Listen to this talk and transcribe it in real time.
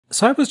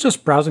So I was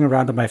just browsing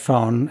around on my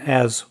phone,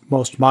 as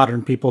most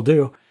modern people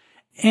do,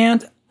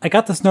 and I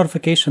got this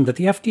notification that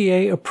the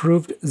FDA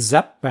approved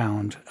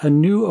ZepBound, a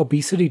new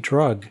obesity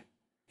drug.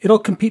 It'll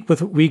compete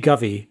with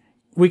Wegovy.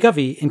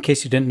 Wegovy, in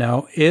case you didn't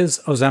know, is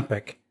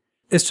Ozempic.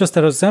 It's just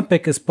that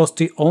Ozempic is supposed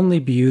to only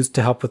be used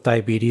to help with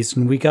diabetes,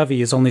 and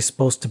Wegovy is only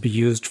supposed to be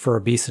used for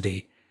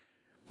obesity.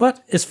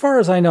 But as far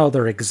as I know,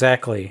 they're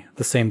exactly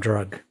the same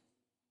drug.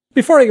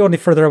 Before I go any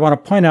further, I want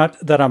to point out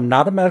that I'm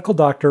not a medical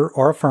doctor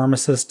or a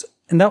pharmacist,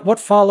 and that what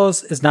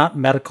follows is not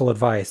medical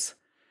advice.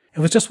 It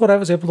was just what I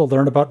was able to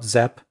learn about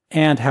Zep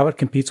and how it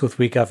competes with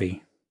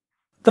Wegovy.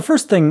 The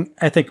first thing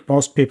I think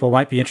most people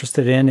might be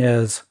interested in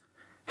is,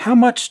 how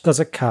much does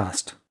it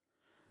cost?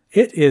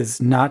 It is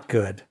not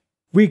good.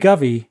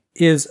 Wegovy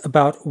is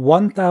about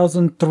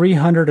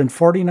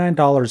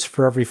 $1,349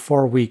 for every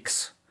 4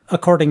 weeks,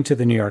 according to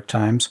the New York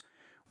Times,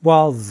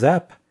 while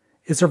Zep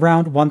is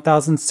around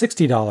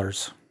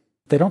 $1,060.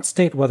 They don't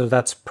state whether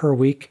that's per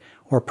week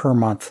or per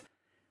month.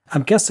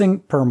 I'm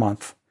guessing per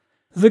month.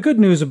 The good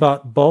news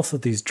about both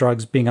of these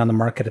drugs being on the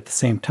market at the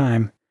same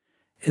time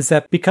is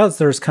that because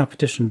there's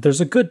competition,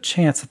 there's a good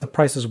chance that the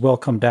prices will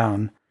come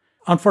down.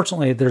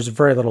 Unfortunately, there's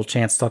very little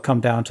chance they'll come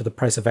down to the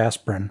price of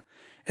aspirin,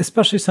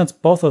 especially since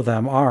both of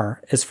them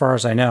are, as far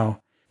as I know,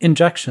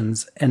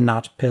 injections and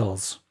not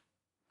pills.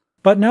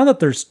 But now that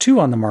there's two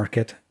on the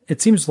market,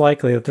 it seems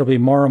likely that there'll be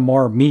more and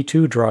more Me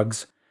Too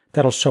drugs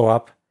that'll show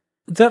up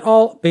that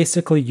all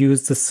basically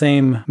use the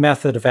same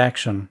method of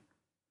action.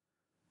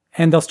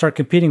 And they'll start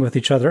competing with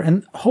each other,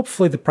 and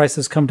hopefully the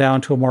prices come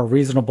down to a more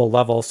reasonable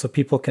level so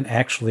people can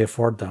actually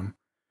afford them.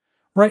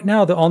 Right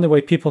now, the only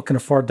way people can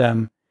afford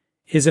them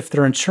is if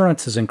their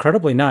insurance is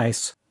incredibly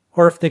nice,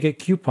 or if they get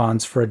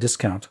coupons for a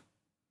discount.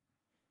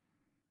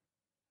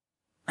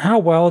 How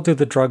well do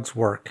the drugs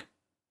work?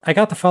 I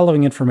got the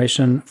following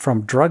information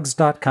from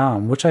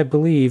drugs.com, which I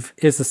believe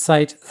is the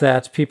site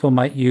that people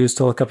might use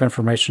to look up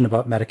information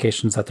about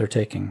medications that they're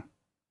taking.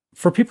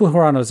 For people who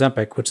are on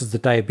Ozempic, which is the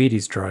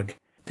diabetes drug,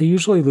 they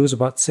usually lose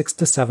about 6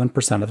 to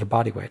 7% of their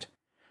body weight.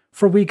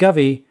 For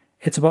Wegovy,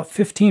 it's about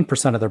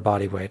 15% of their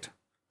body weight.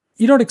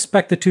 You don't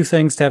expect the two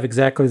things to have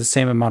exactly the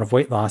same amount of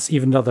weight loss,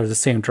 even though they're the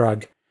same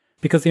drug,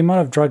 because the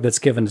amount of drug that's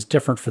given is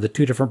different for the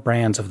two different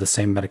brands of the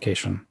same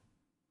medication.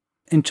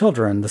 In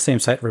children, the same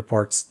site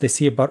reports they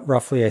see about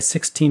roughly a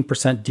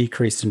 16%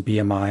 decrease in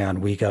BMI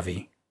on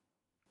Wegovy.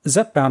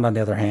 ZepBound, on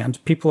the other hand,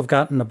 people have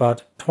gotten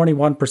about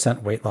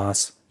 21% weight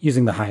loss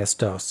using the highest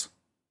dose.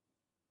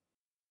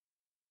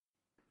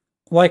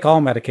 Like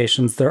all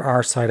medications, there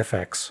are side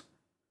effects.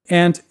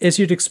 And as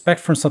you'd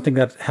expect from something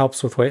that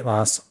helps with weight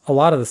loss, a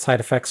lot of the side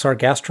effects are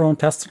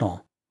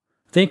gastrointestinal.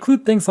 They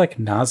include things like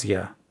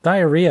nausea,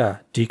 diarrhea,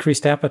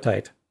 decreased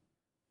appetite.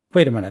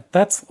 Wait a minute,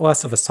 that's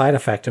less of a side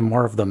effect and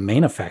more of the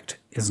main effect,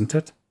 isn't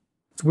it?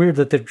 It's weird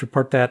that they'd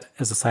report that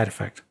as a side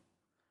effect.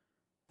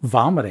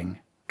 Vomiting,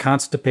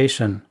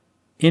 constipation,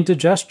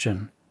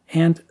 indigestion,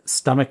 and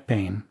stomach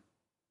pain.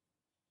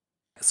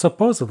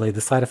 Supposedly, the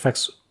side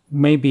effects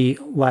may be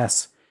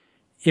less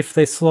if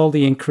they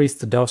slowly increase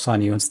the dose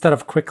on you instead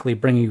of quickly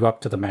bringing you up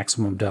to the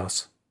maximum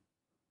dose.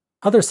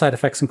 Other side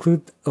effects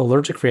include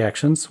allergic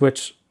reactions,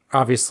 which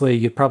obviously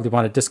you'd probably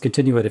want to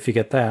discontinue it if you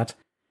get that,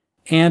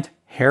 and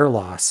hair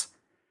loss.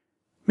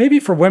 Maybe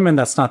for women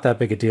that's not that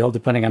big a deal,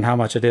 depending on how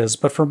much it is,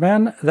 but for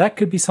men, that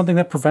could be something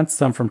that prevents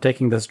them from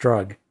taking this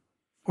drug.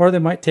 Or they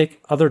might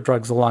take other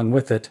drugs along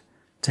with it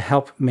to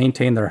help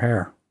maintain their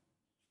hair.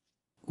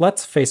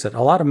 Let's face it,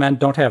 a lot of men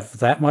don't have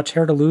that much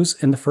hair to lose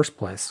in the first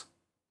place.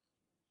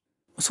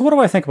 So what do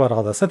I think about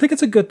all this? I think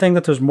it's a good thing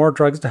that there's more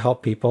drugs to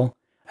help people.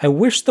 I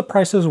wish the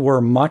prices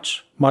were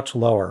much, much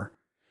lower.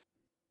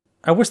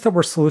 I wish there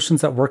were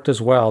solutions that worked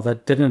as well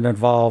that didn't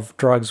involve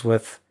drugs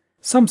with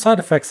some side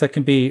effects that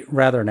can be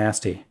rather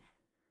nasty.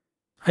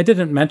 I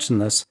didn't mention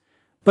this,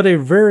 but a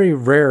very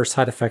rare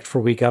side effect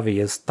for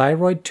Wegovy is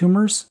thyroid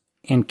tumors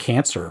and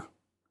cancer.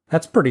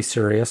 That's pretty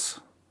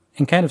serious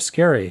and kind of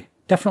scary.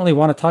 Definitely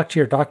want to talk to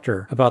your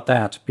doctor about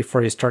that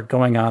before you start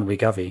going on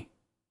Wegovy.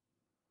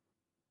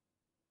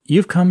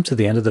 You've come to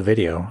the end of the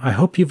video. I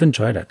hope you've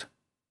enjoyed it.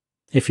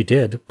 If you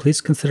did, please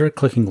consider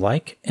clicking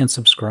like and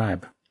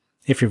subscribe.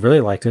 If you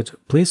really liked it,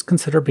 please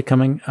consider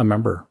becoming a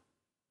member.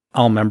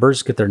 All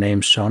members get their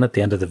names shown at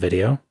the end of the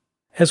video,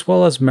 as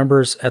well as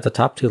members at the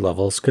top 2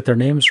 levels get their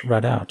names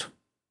read out.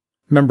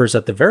 Members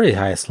at the very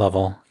highest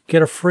level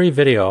get a free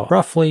video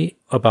roughly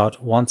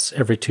about once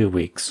every 2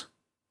 weeks.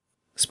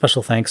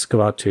 Special thanks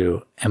go out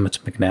to Emmett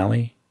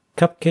McNally,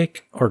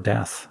 Cupcake or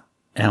Death,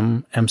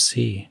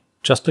 MMC,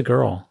 Just a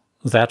Girl,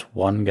 That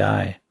One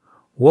Guy,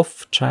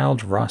 Wolf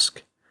Child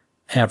Rusk,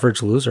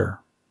 Average Loser,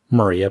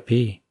 Maria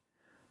P.,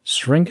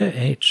 Sringa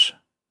H.,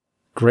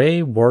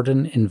 Grey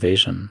Warden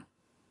Invasion,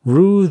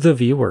 Rue the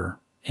Viewer,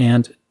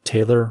 and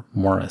Taylor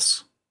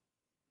Morris.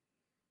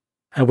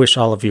 I wish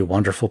all of you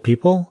wonderful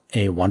people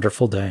a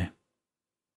wonderful day.